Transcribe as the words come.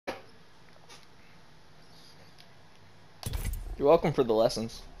You're welcome for the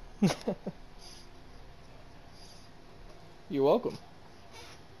lessons. You're welcome.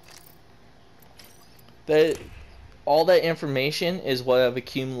 That all that information is what I've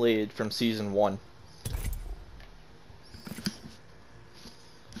accumulated from season 1.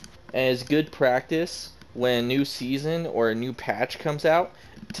 And it's good practice when a new season or a new patch comes out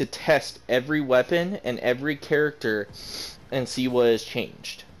to test every weapon and every character and see what has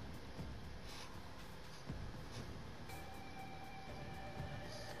changed.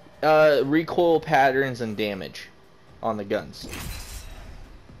 Recoil patterns and damage on the guns.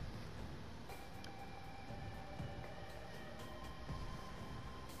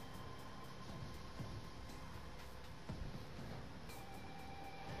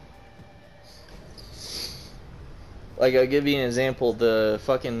 Like, I'll give you an example. The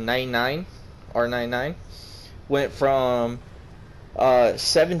fucking 99, R99, went from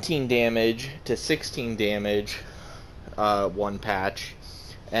 17 damage to 16 damage, one patch.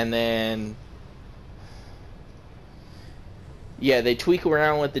 And then, yeah, they tweak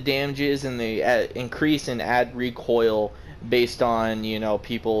around with the damages and they increase and add recoil based on, you know,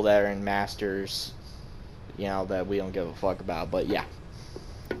 people that are in Masters, you know, that we don't give a fuck about. But yeah,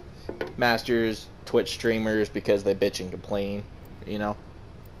 Masters, Twitch streamers, because they bitch and complain, you know.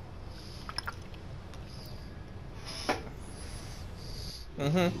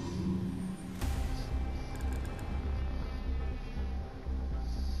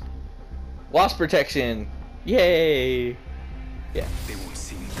 Loss protection, yay! Yeah. They won't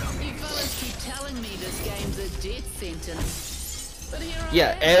see me coming. You fellas keep telling me this game's a death sentence, but here I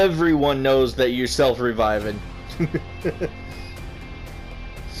Yeah, am. everyone knows that you're self-reviving.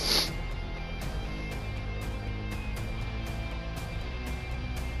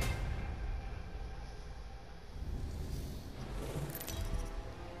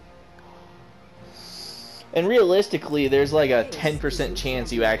 And realistically, there's like a 10%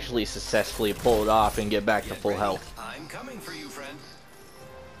 chance you actually successfully pull it off and get back to full health. I'm coming for you, friend.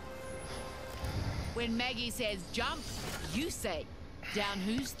 When Maggie says jump, you say down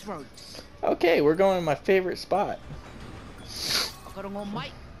whose throat? Okay, we're going to my favorite spot. I got 'em on,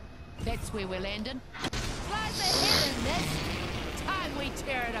 mate. That's where we're landing. Flies ahead in this. Time we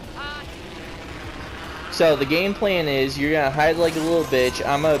tear it apart. So the game plan is you're gonna hide like a little bitch.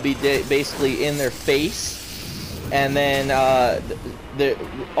 I'm gonna be basically in their face, and then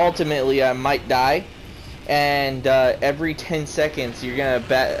ultimately I might die. And every 10 seconds you're gonna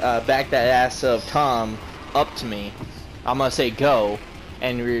back that ass of Tom up to me. I'm gonna say go,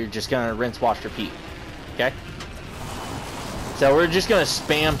 and we're just gonna rinse, wash, repeat. Okay? So we're just gonna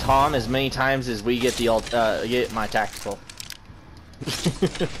spam Tom as many times as we get the get my tactical.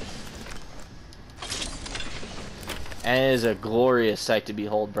 And it is a glorious sight to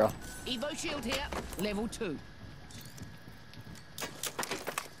behold, bro. Evo shield here, level 2.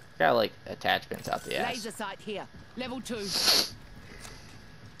 Got like attachments out the ass. Laser sight here, level 2.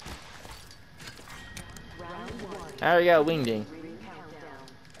 I already got a wingding.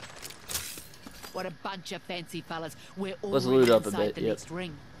 What a bunch of fancy fellas. We're all Let's loot up a inside bit, the yep. next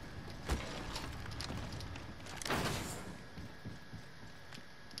ring.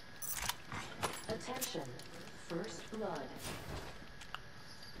 Attention, first blood.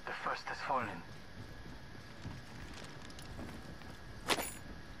 The first has fallen.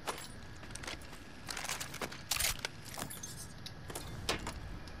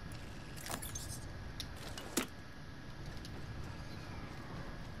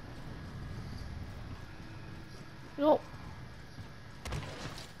 Nope.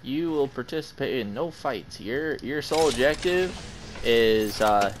 You will participate in no fights. Your sole objective is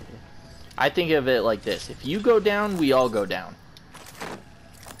I think of it like this. If you go down, we all go down.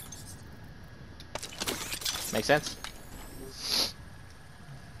 Make sense?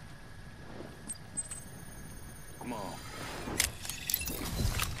 Come on.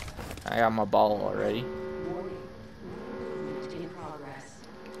 I got my ball already. In progress.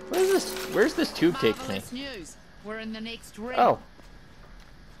 What is this? Where's this tube take me? Marvelous news. We're in the next ring. Oh.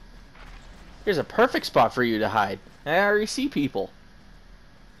 Here's a perfect spot for you to hide. I already see people.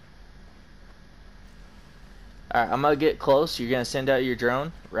 Alright, I'm gonna get close. You're gonna send out your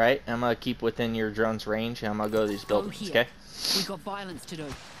drone, right? I'm gonna keep within your drone's range, and I'm gonna go to these Go buildings, here. okay? We got violence to do.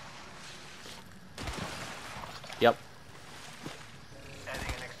 Yep. Adding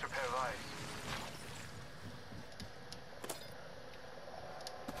an extra pair of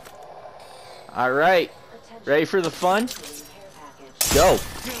eyes. Alright. Attention, Ready for the fun? care package. Go.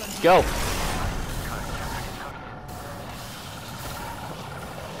 Go.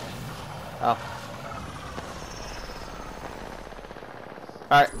 Oh.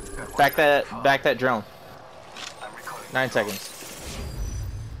 Alright. Back that drone. I'm recalling. 9 seconds.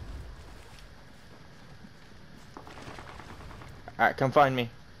 Alright, come find me.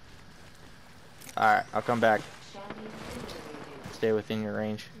 Alright, I'll come back. Champion eliminated. Stay within your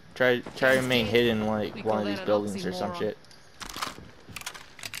range. Try to remain hidden like We one call of these that an buildings or some oxymoron. shit.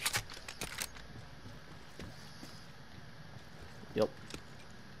 Yep.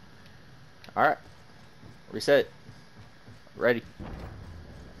 Alright. Reset. Ready.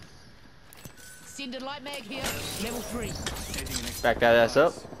 Extended light mag here. Level 3. Heading an Back that ass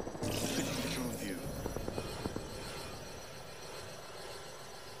up. Switching to drone view.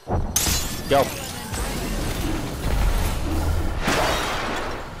 Go.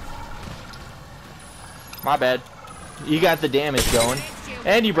 My bad. You got the damage going.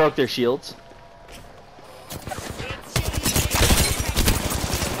 And you broke their shields.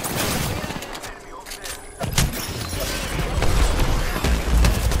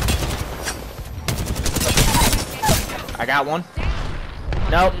 I got one.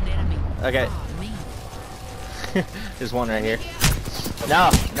 Nope. Okay. There's one right here.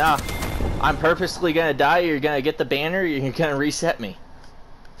 No. I'm purposely gonna die. You're gonna get the banner. You're gonna reset me.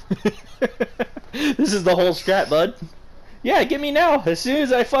 This is the whole strat, bud. Yeah, get me now. As soon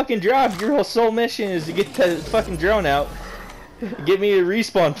as I fucking drop, your whole sole mission is to get the fucking drone out. Get me a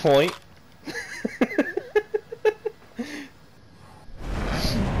respawn point.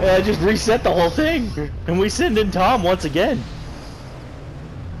 And just reset the whole thing. And we send in Tom once again.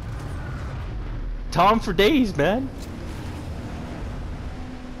 Tom for days, man.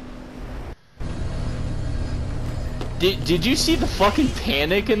 Did you see the fucking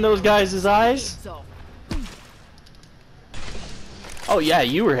panic in those guys' eyes? Oh yeah,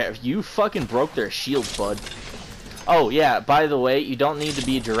 you fucking broke their shields, bud. Oh yeah, by the way, you don't need to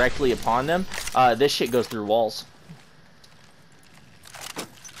be directly upon them. This shit goes through walls.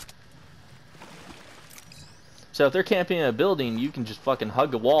 So if they're camping in a building, you can just fucking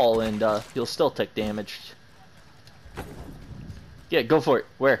hug a wall and you'll still take damage. Yeah, go for it.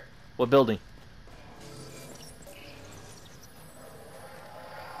 Where? What building?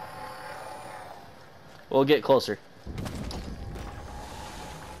 We'll get closer.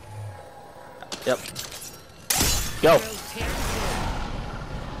 Yep. Go.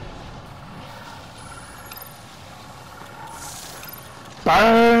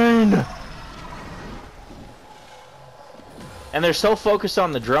 Burn! And they're so focused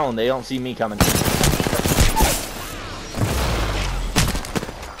on the drone, they don't see me coming.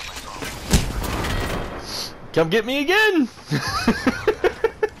 Come get me again!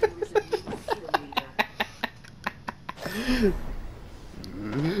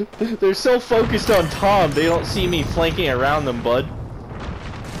 They're so focused on Tom, they don't see me flanking around them, bud.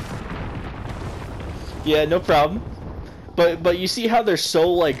 Yeah, no problem. But you see how they're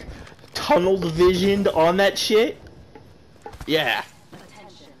so, like, tunnel visioned on that shit? Yeah.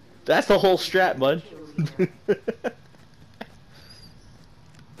 Attention. That's the whole strat, bud.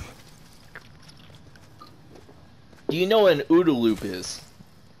 Do you know what an OODA loop is?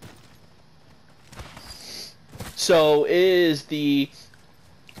 So it is the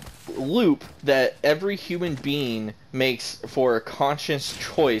loop that every human being makes for a conscious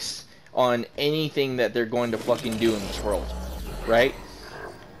choice on anything that they're going to fucking do in this world, right?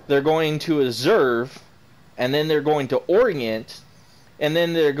 They're going to observe, and then they're going to orient, and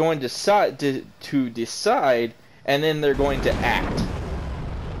then they're going to decide, and then they're going to act,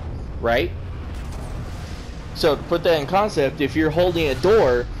 right? So to put that in concept, if you're holding a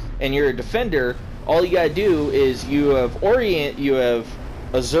door and you're a defender, all you gotta do is you have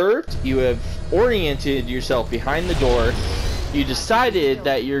observed, you have oriented yourself behind the door, you decided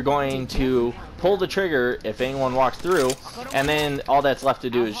that you're going to pull the trigger if anyone walks through, and then all that's left to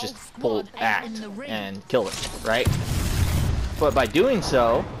do is just pull act and kill it, right? But by doing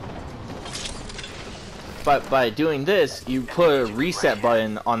so, by doing this, you put a reset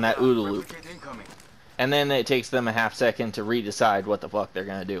button on that OODA loop, Replicate incoming. and then it takes them a half second to redecide what the fuck they're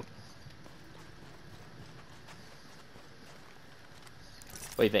gonna do.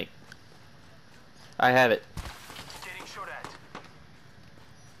 What do you think? I have it. Getting shot at.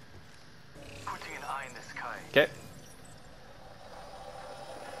 Putting an eye in the sky. Okay.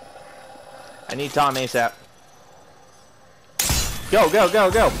 I need Tom ASAP. Go, go, go,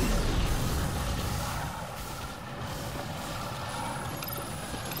 go!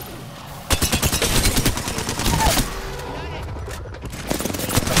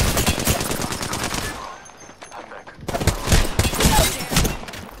 I'm back.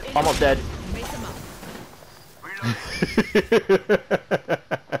 Almost dead. Mess 'em up. Reloading.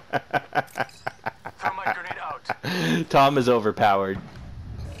 Throw my grenade out. Tom is overpowered.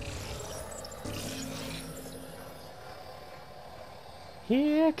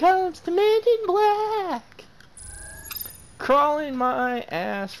 Here comes the Men in Black. Crawling my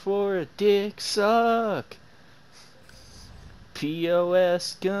ass for a dick suck.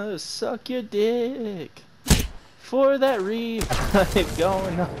 POS gonna suck your dick. For that revive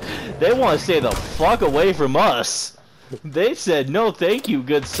going on. They want to stay the fuck away from us. They said no thank you,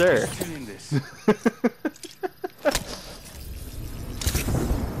 good sir. Still in this.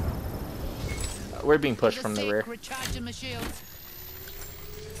 We're being pushed For from the sec, rear. Recharging my shields.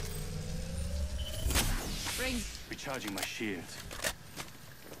 Rings Recharging my shields.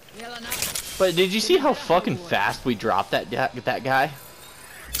 well enough. But did you see how fucking fast we dropped that guy?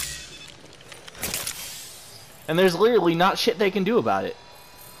 And there's literally not shit they can do about it.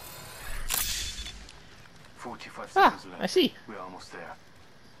 45 Ah, seconds left. I see. We're almost there.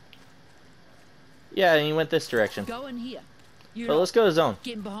 Yeah, and he went this direction. Go in here. You So lot, let's go to zone.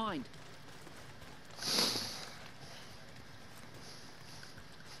 get in behind.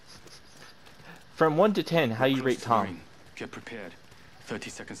 From 1 to 10, how you Close rate to the Tom? ring. Get prepared. 30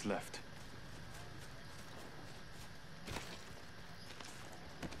 seconds left.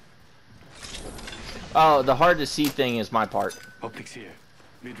 Oh, the hard to see thing is my part, Optics here.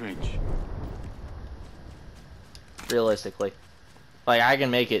 Mid-range. realistically. Like, I can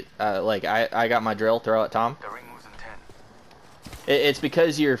make it, like, I got my drill, throw at Tom. The ring moves in 10. It's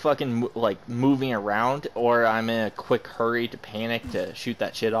because you're fucking, like, moving around, or I'm in a quick hurry to panic to shoot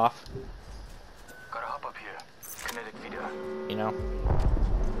that shit off, Gotta hop up here. Kinetic feeder. you know?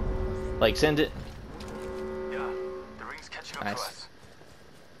 Like, send it. Yeah. The ring's catching up Nice. to us.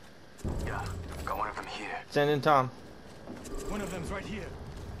 Yeah. Got one of them here. Send in Tom. One of them's right here.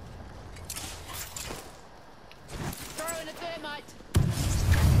 Throw in a thermite.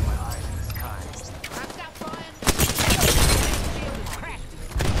 My eyes in the sky. Cracked up, Brian. Shield is cracked.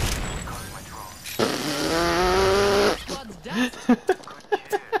 Calling my drone. Blood's dust. Good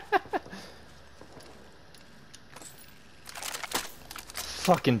kid.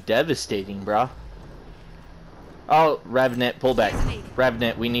 Fucking devastating, bro. Oh, Revenant, pull back.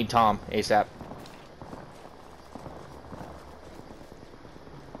 Revenant, we need Tom ASAP.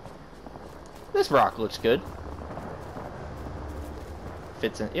 This rock looks good.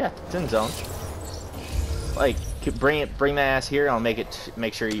 Fits in, yeah, it's in zone. Like, bring that ass here. I'll make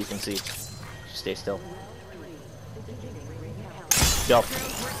sure you can see. Just stay still. Go.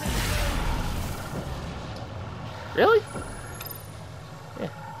 Really? Yeah.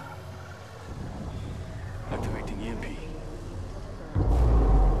 Activating EMP.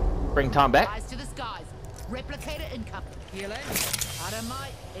 Bring Tom back. Eyes to the skies. Replicator incoming. Healing.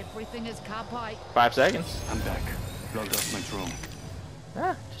 Dynamite. Everything is carbide. 5 seconds. I'm back. Logged off my drone.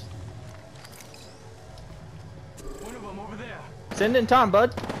 Ah, just One of them over there. send in Tom,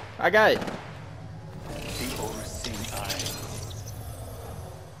 bud. I got it. The overseeing eye.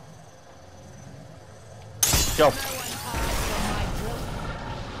 Go. No one hides from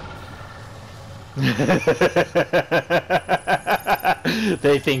my drill.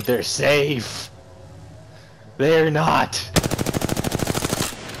 They think they're safe. They're not.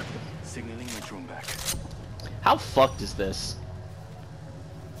 Signaling my drone back. How fucked is this?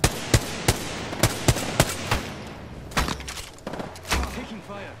 Taking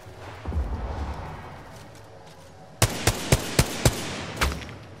fire.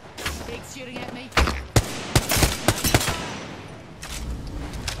 Big's shooting at me.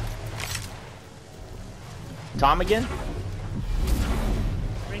 Tom again?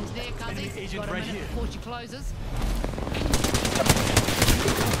 Rings there, Enemy cuzzies. agent Got a right minute here. before she closes.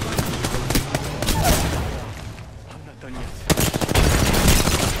 I'm not done yet.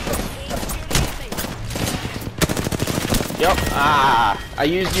 Yep. Ah, I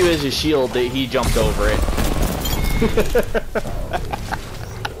used you as a shield that he jumped over it.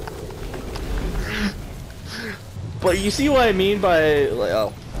 But you see what I mean by, like,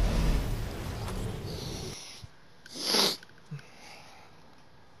 oh.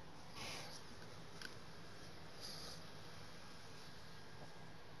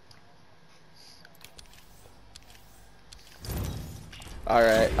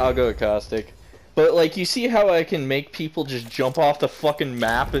 Alright, I'll go caustic. But, like, you see how I can make people just jump off the fucking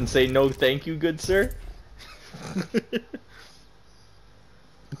map and say, no thank you, good sir?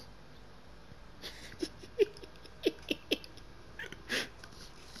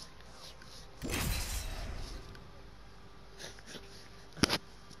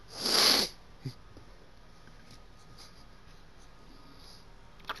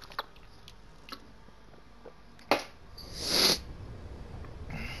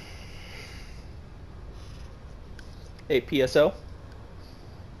 Hey, PSO.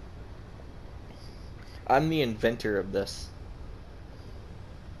 I'm the inventor of this.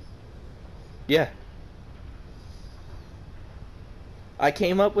 Yeah. I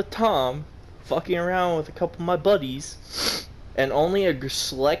came up with Tom, fucking around with a couple of my buddies, and only a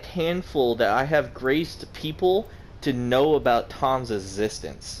select handful that I have graced people to know about Tom's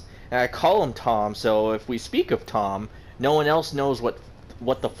existence. And I call him Tom, so if we speak of Tom, no one else knows what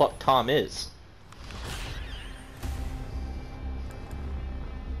the fuck Tom is.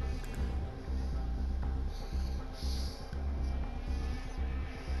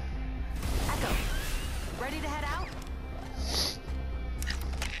 Echo, ready to head out?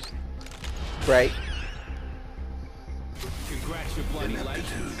 Right? Congrats, your bloody light.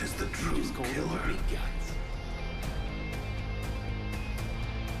 Ineptitude is the true Just called killer. the big guns.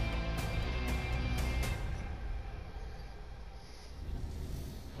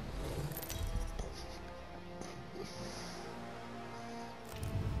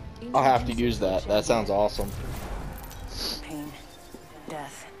 I'll have to use that. That sounds awesome. Pain,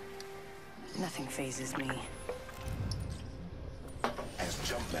 death. Nothing phases me. As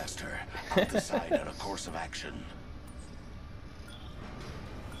Jumpmaster, I'll decide on a course of action.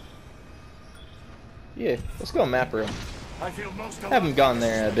 Yeah, let's go map room. I feel most Haven't gone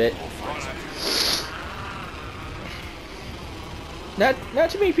there in a bit. Not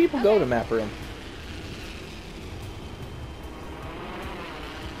too many people go to map room.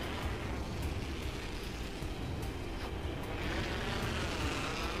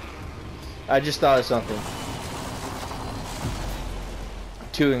 I just thought of something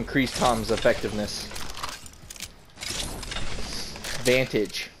to increase Tom's effectiveness.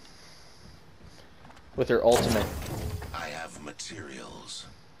 Vantage with her ultimate. I have materials.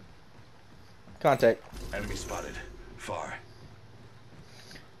 Contact. Enemy spotted. Far.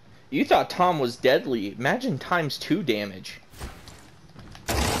 You thought Tom was deadly. Imagine ×2 damage.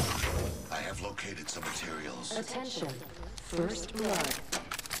 I have located some materials. Attention. First blood.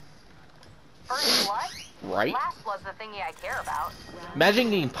 First blood? Right? Last blood's the thingy I care about. Imagine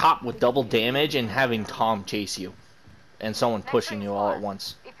getting popped with double damage and having Tom chase you. And someone Next pushing ring's you all at blood.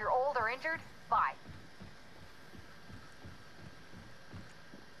 once. If you're old or injured, bye.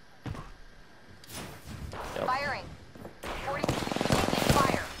 Yep. Firing. 40.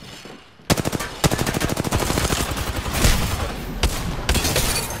 Fire.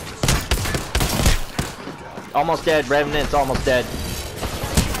 Almost dead. Revenant's almost dead.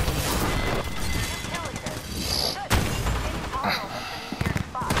 Killing this. Good. Getting Carl was an easier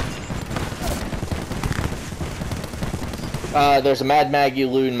spot. There's a Mad Maggie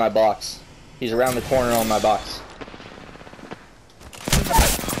loot in my box. He's around the corner on my box.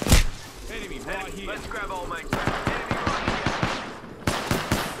 Enemy right here. Let's grab all mates.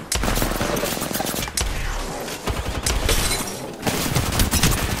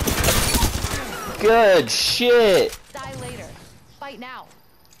 Good shit! Die later. Fight now.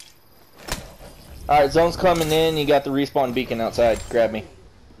 Alright, zone's coming in. You got the respawn beacon outside. Grab me.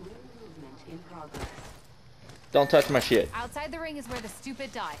 Movement in progress. Don't touch my shit. Outside the ring is where the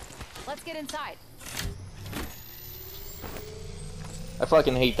stupid die. Let's get inside. I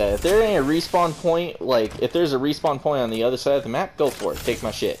fucking hate that. If there ain't a respawn point, like, if there's a respawn point on the other side of the map, go for it. Take my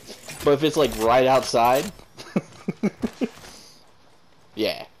shit. But if it's, like, right outside...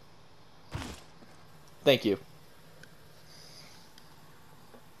 yeah. Thank you.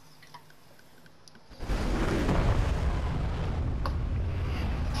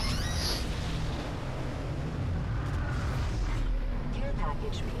 Care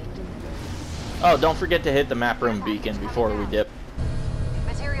package being delivered. Oh, don't forget to hit the map room beacon before we dip.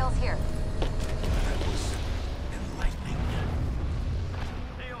 Materials here. That was enlightening.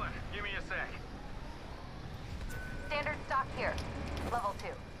 Healer, give me a sec. Standard stock here. Level 2.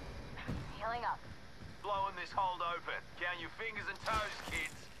 Healing up. Blowing this hold open. Count your fingers and toes,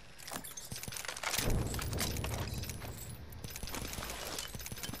 kids.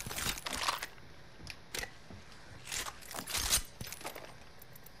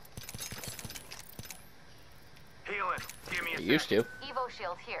 Healing, give me a It sec. used to. Evo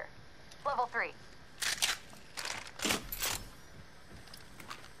shield here. Level 3.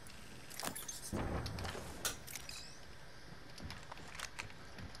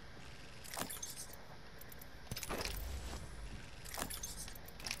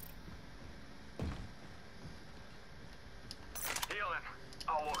 Healing.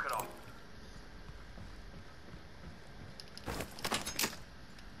 I'll walk it off.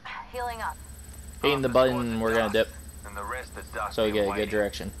 Healing up. Hitting the button, we're gonna dip. And the rest of dust. So we get a good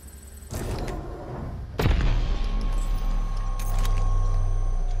direction.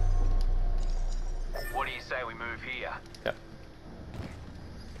 What do you say we move here? Okay.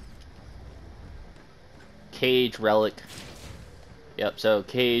 Cage, Relic. Yep, so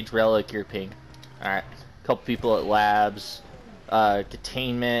Cage, Relic, your ping. Alright. Couple people at labs.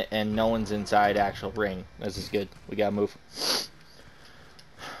 containment and no one's inside actual ring. This is good. We gotta move.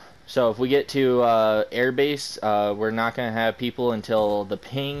 So if we get to airbase, we're not gonna have people until the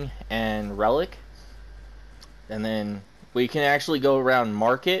ping and relic, and then we can actually go around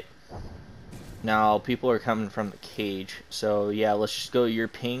market. Now people are coming from the cage, so yeah, let's just go your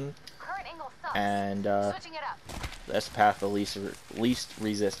ping, Current angle sucks. and Switching it up. that's path of least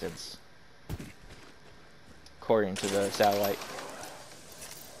resistance, according to the satellite.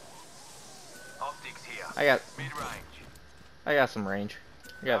 Optics here. Mid-range. I got some range.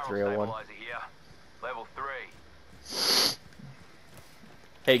 I got Barrel 301. stabilizer here. Level 3.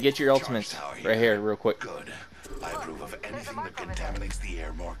 Hey, get your ultimates right here, real quick. Good. I approve of anything that contaminates the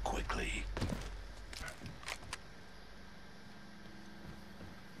air more quickly.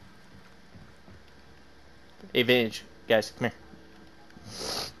 Hey, Vantage, guys, come here.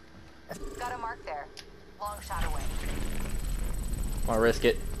 Got a mark there. Long shot away. Wanna risk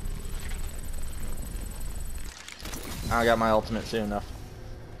it? I got my ultimate soon enough.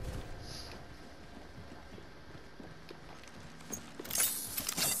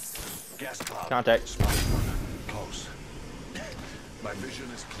 Gas cloud. Contact. Close. My vision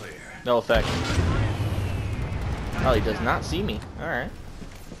is clear. No effect. Oh, he does not see me. Alright.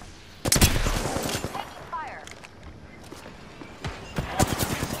 Taking fire.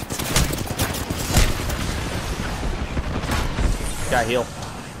 Got heal.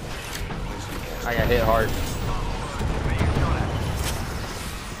 I got hit hard.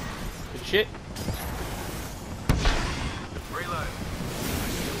 Good shit. Reload.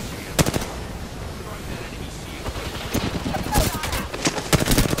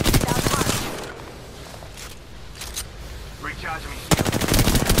 Recharge me.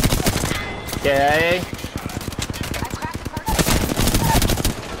 Okay. I cracked the person.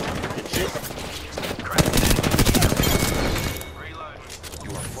 Good shit. Reload. You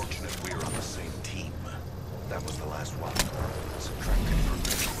are fortunate we are on the same team. That was the last one. Subtracted from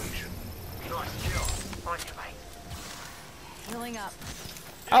the equation. Nice kill. On you, mate. Healing up.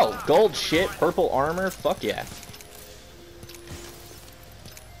 Oh, gold shit, purple armor, fuck yeah.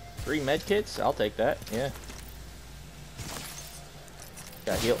 3 medkits, I'll take that, yeah.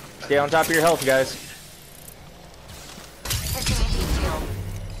 Got heal. Stay on top of your health, guys. Testing anti shield.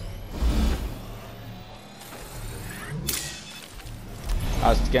 I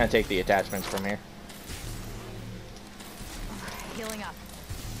was gonna take the attachments from here. Healing up.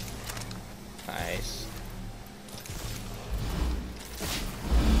 Nice.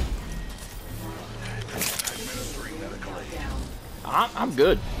 Administering medical aid. I'm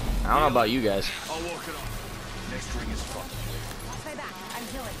good. I don't know about you guys. I'll walk it off. Next ring is front. Watch my back. I'm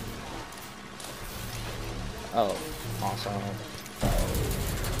healing. Oh, awesome.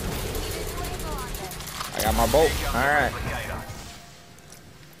 I got my bolt. Alright.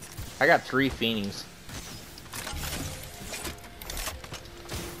 I got 3 Feenies.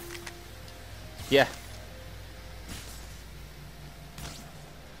 Yeah.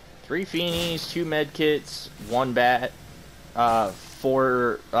 3 Feenies, 2 medkits, 1 bat,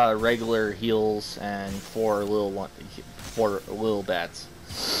 4 regular heals, and 4 little bats.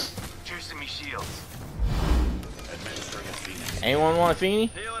 Juicing me shields. Administering a Phoenix. Anyone want a Feenie?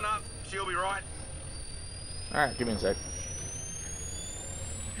 Healing up. She'll be right. Alright, give me a sec.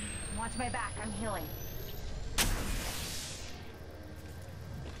 Watch my back. I'm healing.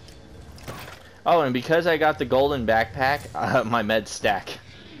 Oh, and because I got the golden backpack, my meds stack.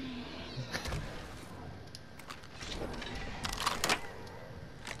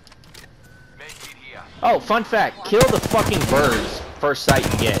 Medkit here. Oh, fun fact, kill the fucking birds first sight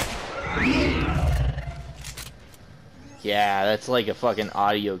you get. Yeah, that's like a fucking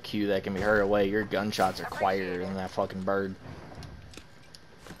audio cue that can be heard away. Your gunshots are quieter than that fucking bird.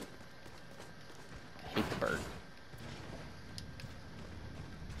 I hate the bird.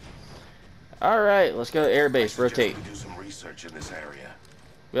 Alright, let's go to airbase, rotate. We do some research in this area.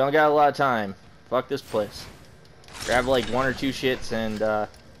 We don't got a lot of time. Fuck this place. Grab like 1 or 2 shits and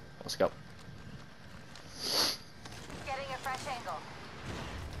let's go. Getting a fresh angle.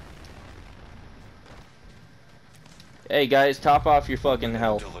 Hey guys, top off your fucking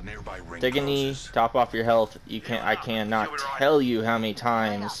health. Until the nearby ring Take a knee, closes. top off your health. You can't. I cannot tell you how many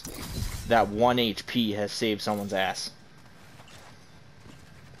times that 1 HP has saved someone's ass.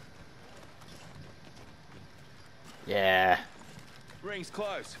 Yeah. Ring's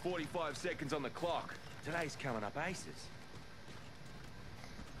close. 45 seconds on the clock. Today's coming up aces.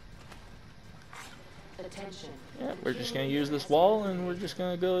 Attention. Yeah, we're just gonna use this wall and we're just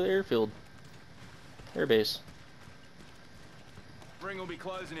gonna go to the airfield. Airbase. Ring will be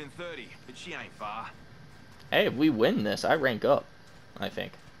closing in 30, but she ain't far. Hey, if we win this, I rank up, I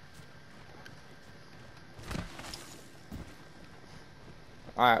think.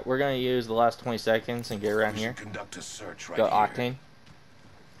 Alright, we're going to use the last 20 seconds and get around here. Conduct a search right Go here. Octane.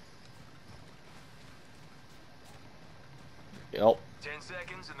 Yep. 10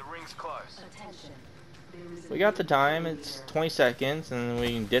 seconds and the ring's close. Attention. There is a We got the time. It's 20 seconds, and we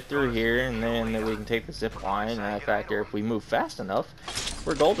can get through here, and then we can take the zip line. And that factor, if we move fast enough,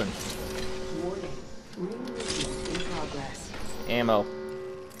 we're golden. warning. Ring movement in progress. Ammo.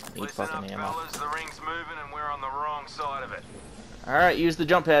 Need Listen fucking up, ammo. fellas. The ring's moving and we're on the wrong side of it. Alright, use the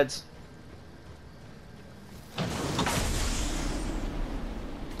jump heads.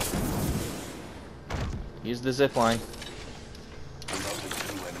 Use the zip line.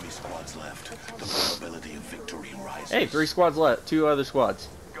 With only 2 enemy squads left, the probability of victory rises. Hey, 3 squads left. 2 other squads.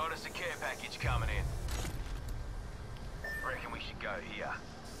 Got us a care package coming in. Reckon we should go here.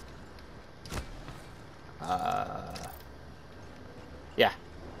 Yeah.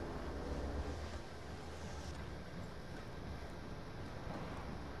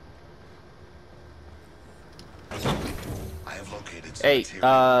 I have located Hey,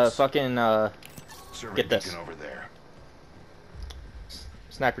 sanitariums. fucking, Survey get this. beacon over there.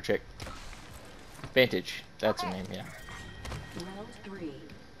 sniper chick. Vantage. That's her name, yeah. Round 3.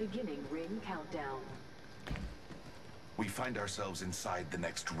 Beginning ring countdown. We find ourselves inside the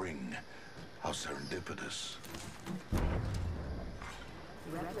next ring. How serendipitous.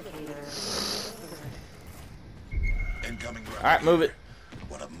 Replicator. Incoming replicator. Alright, move it.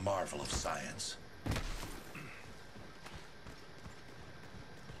 What a marvel of science.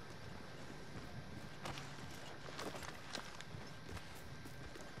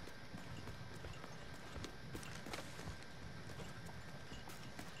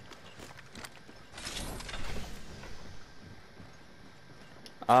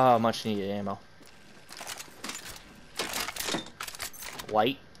 Ah, much needed ammo.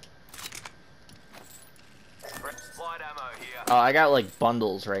 Light. Light ammo here. Oh, I got like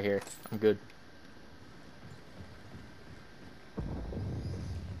bundles right here. I'm good.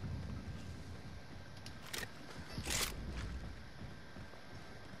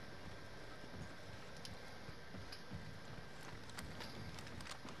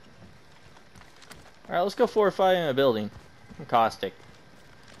 Alright, let's go fortify in a building. Caustic.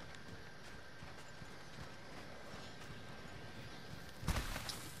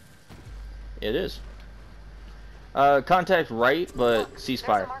 It is. Contact right, but Look, there's a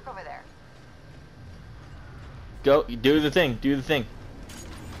ceasefire. mark over there. Go, do the thing, do the thing.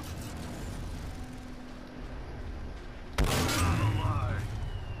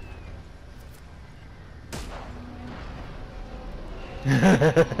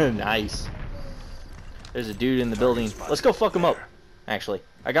 Nice. There's a dude in the building. Let's go fuck him up. Actually,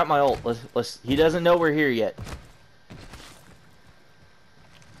 I got my ult. Let's. He doesn't know we're here yet.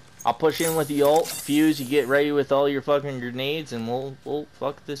 I'll push in with the ult. Fuse. You get ready with all your fucking grenades, and we'll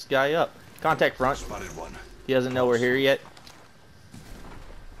fuck this guy up. Contact front. Spotted one. He doesn't know we're here yet.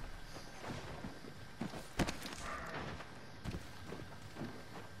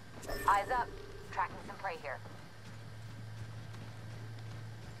 Eyes up. Tracking some prey here.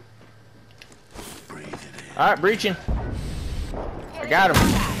 Breathe it in. All right, breaching. I got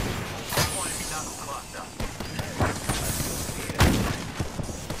him.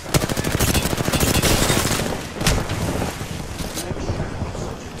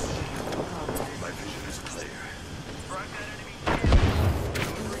 My vision is clear.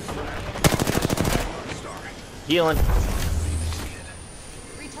 Star. Healing.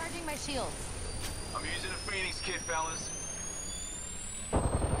 Recharging my shields. I'm using a Phoenix kit, fellas.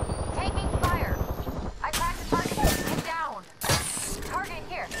 Taking fire. I cracked the target. Get down. Target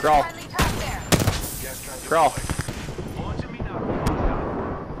here. Crawl. Friendly trap there. Gas trap Crawl. deployed. Launching me now.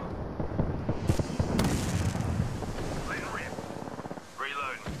 Letting rip.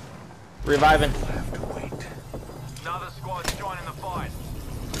 Reloading. Reviving. We'll have to wait. Another squad's joining the fight.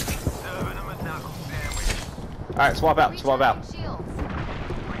 Serving them a knuckle sandwich. All right, swap out. Swap out. Recharging shields.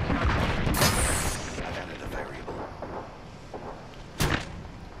 I've added a variable.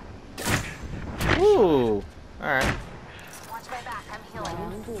 Ooh. All right. Watch my back. I'm healing.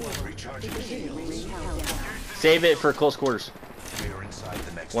 Recharging Ring shields. countdown. Save it for close quarters. We are inside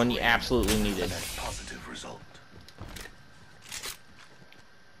the next When you ring. absolutely need A it. net positive result.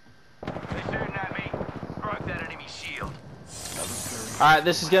 They're shooting at me. Broke that enemy shield. Another very All right,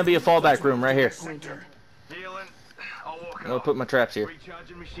 this is gonna be a fallback room right here. sector. Healing. I'll walk I'm it gonna off. put my traps here.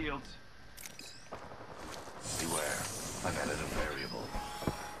 Recharging my shields. Beware. I've added a variable.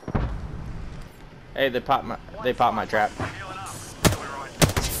 Hey, they popped my trap. Healing up. We're right.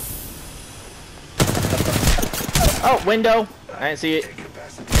 Oh, window. I didn't see it.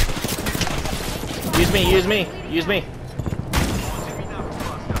 Use me, use me, use me.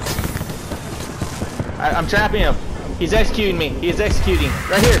 I'm trapping him. He's executing me. He's executing.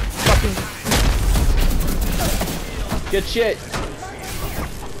 Right here. Fucking. Good shit.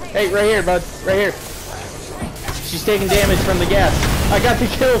 Hey, right here, bud. Right here. She's taking damage from the gas. I got the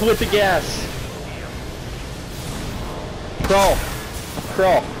kill with the gas. Crawl.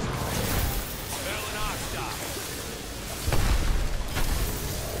 Crawl.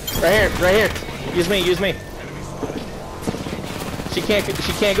 Right here, right here. Use me, use me. She can't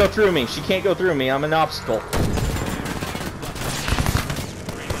go through me. She can't go through me. I'm an obstacle.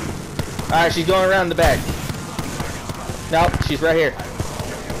 Alright, she's going around the back. Nope, she's right here.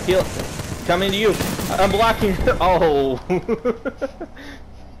 Heal. Coming to you. I'm blocking her. Oh.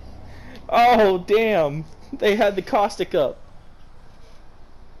 Oh, damn. They had the caustic up.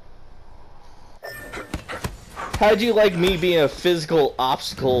 How'd you like me being a physical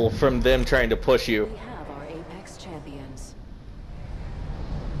obstacle from them trying to push you? We have our Apex champions.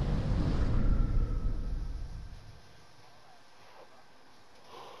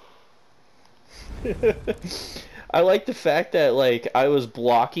 I like the fact that, like, I was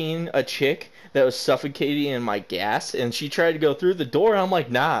blocking a chick that was suffocating in my gas, and she tried to go through the door, and I'm like,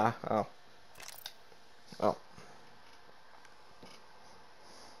 nah. Oh. Oh.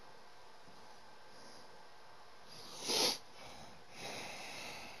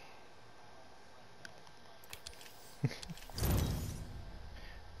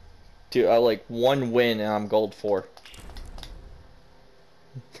 Dude, I like one win and I'm gold 4.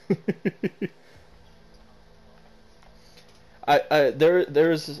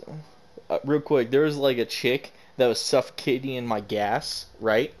 There's real quick, there was like a chick that was suffocating in my gas,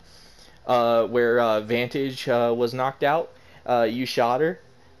 right? Where Vantage was knocked out. You shot her,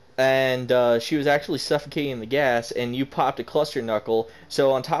 and she was actually suffocating in the gas, and you popped a cluster knuckle.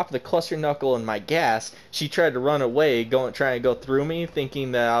 So on top of the cluster knuckle and my gas, she tried to run away, trying to go through me,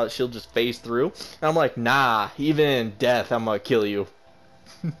 thinking that she'll just phase through. And I'm like, nah, even in death, I'm gonna kill you.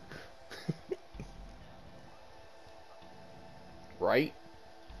 Right?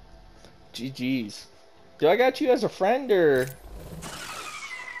 GG's. Do I got you as a friend, or?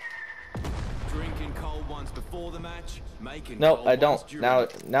 Drinking cold ones before the match, making No, cold I ones don't.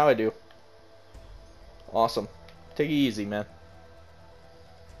 during. Now I do. Awesome. Take it easy, man.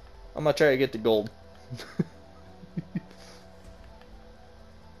 I'm gonna try to get the gold.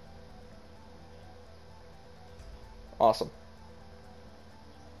 Awesome.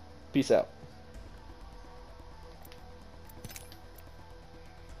 Peace out.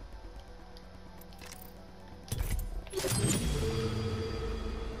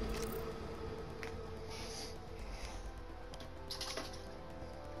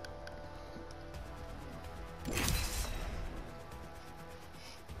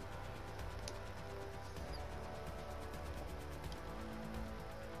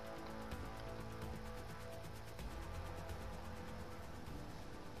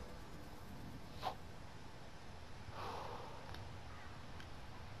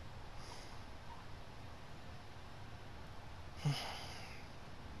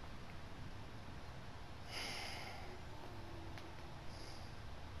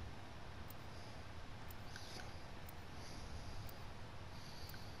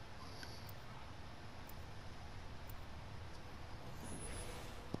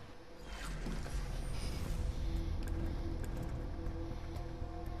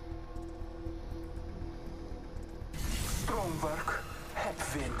 Strong work.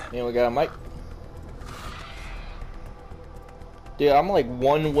 Hedvin. Yeah, we got a mic. Dude, I'm like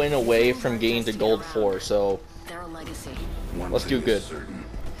one win away from getting to gold 4, so They're a legacy. let's do good. Certain.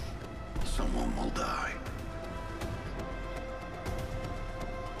 Someone will die.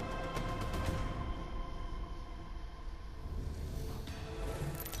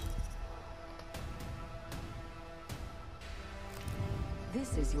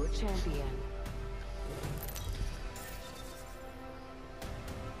 This is your champion.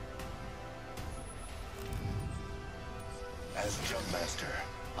 As Jumpmaster,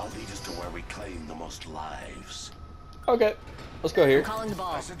 I'll lead us to where we claim the most lives. Okay, let's go here. Calling the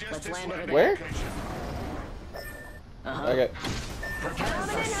ball. I Let's suggest this land over landing there. Where? location. Okay. Prepare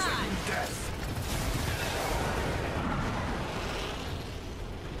for sudden death.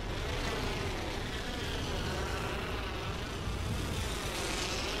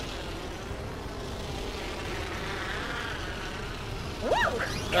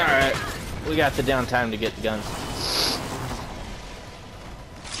 Alright, we got the downtime to get the guns.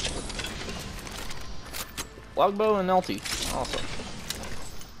 Longbow and ulti. Awesome.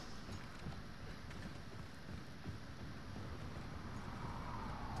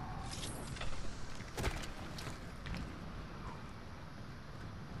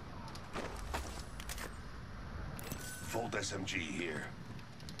 SMG here.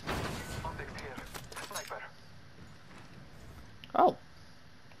 Optics here. Sniper. Oh,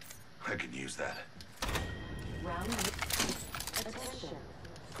 I can use that. Round attention.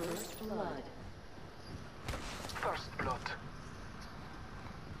 First blood. First blood.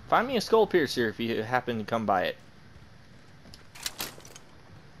 find me a skull piercer if you happen to come by it.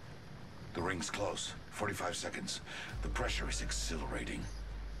 The ring's close. 45 seconds. The pressure is exhilarating.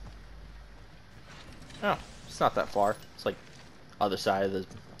 Oh, it's not that far. It's like other side of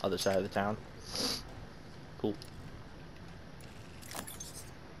the town. Cool.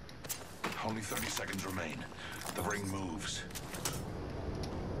 Only 30 seconds remain. The ring moves.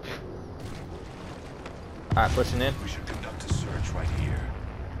 Alright, pushing in. We should conduct a search right here.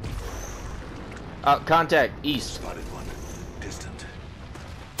 Contact east. Spotted one. Distant.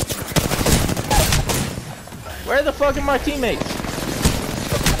 Where the fuck are my teammates?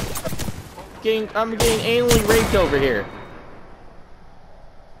 I'm getting anally raped over here.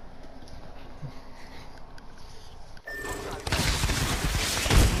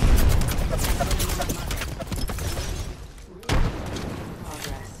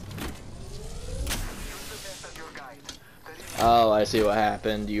 Oh, I see what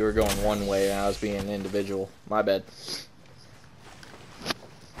happened. You were going one way and I was being an individual. My bad.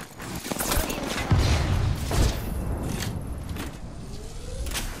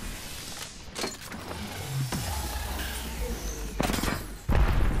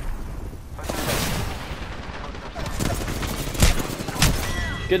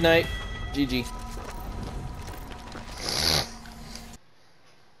 Good night. GG.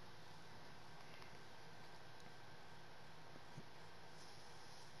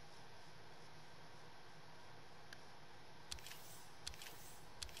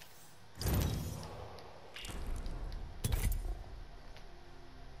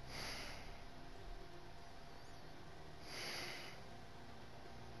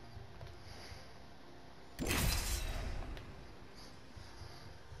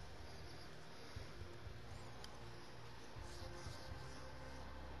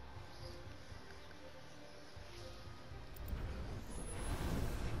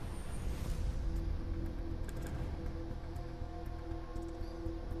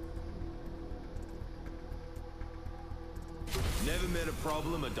 Never met a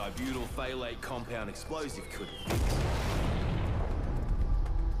problem a dibutyl phthalate compound explosive couldn't fix.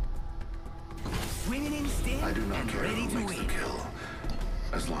 Swinging in still I do not and care ready who to makes the win. kill,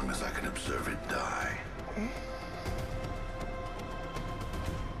 as long as I can observe it die.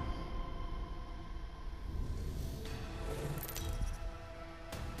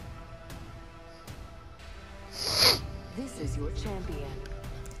 This is your champion.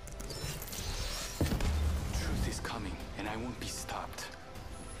 Truth is coming, and I won't be stopped.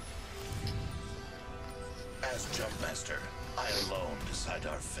 As Jumpmaster, I alone decide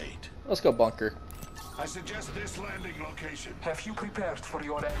our fate. Let's go bunker. I suggest this landing location. Have you prepared for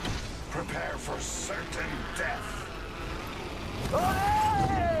your end? Prepare for certain death.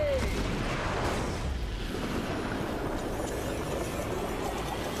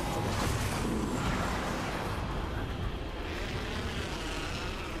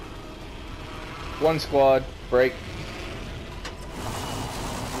 One squad, break.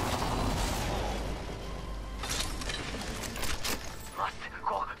 Must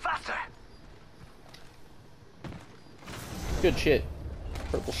go faster. Good shit.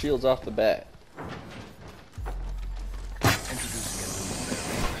 Purple shields off the bat. Introducing a new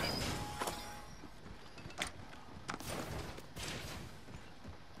area.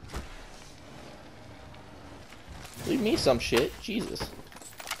 Leave me some shit. Jesus.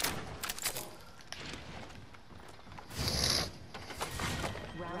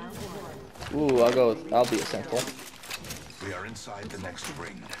 Round one. Ooh, I'll be a central. We are inside the next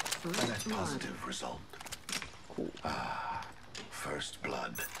ring. A net positive result. Cool. First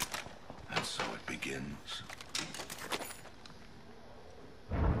blood. And so it begins.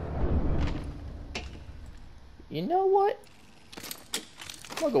 You know what?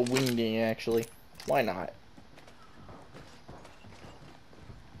 I'll go wingding actually. Why not?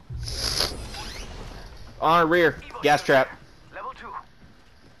 On our rear, gas trap. Level 2.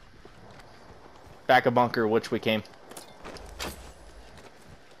 Back a bunker, which we came.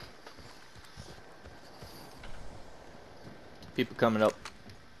 People coming up.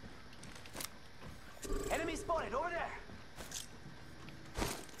 Enemy spotted over there.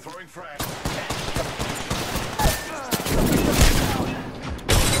 Throwing frag.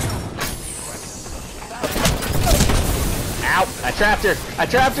 Ow! I trapped her! I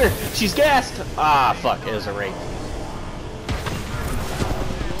trapped her! She's gassed! Ah, fuck, it was a rape.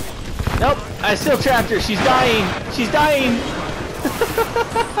 Nope, I still trapped her. She's dying. She's dying.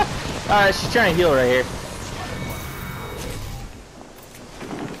 Alright, she's trying to heal right here.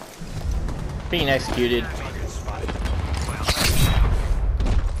 Being executed.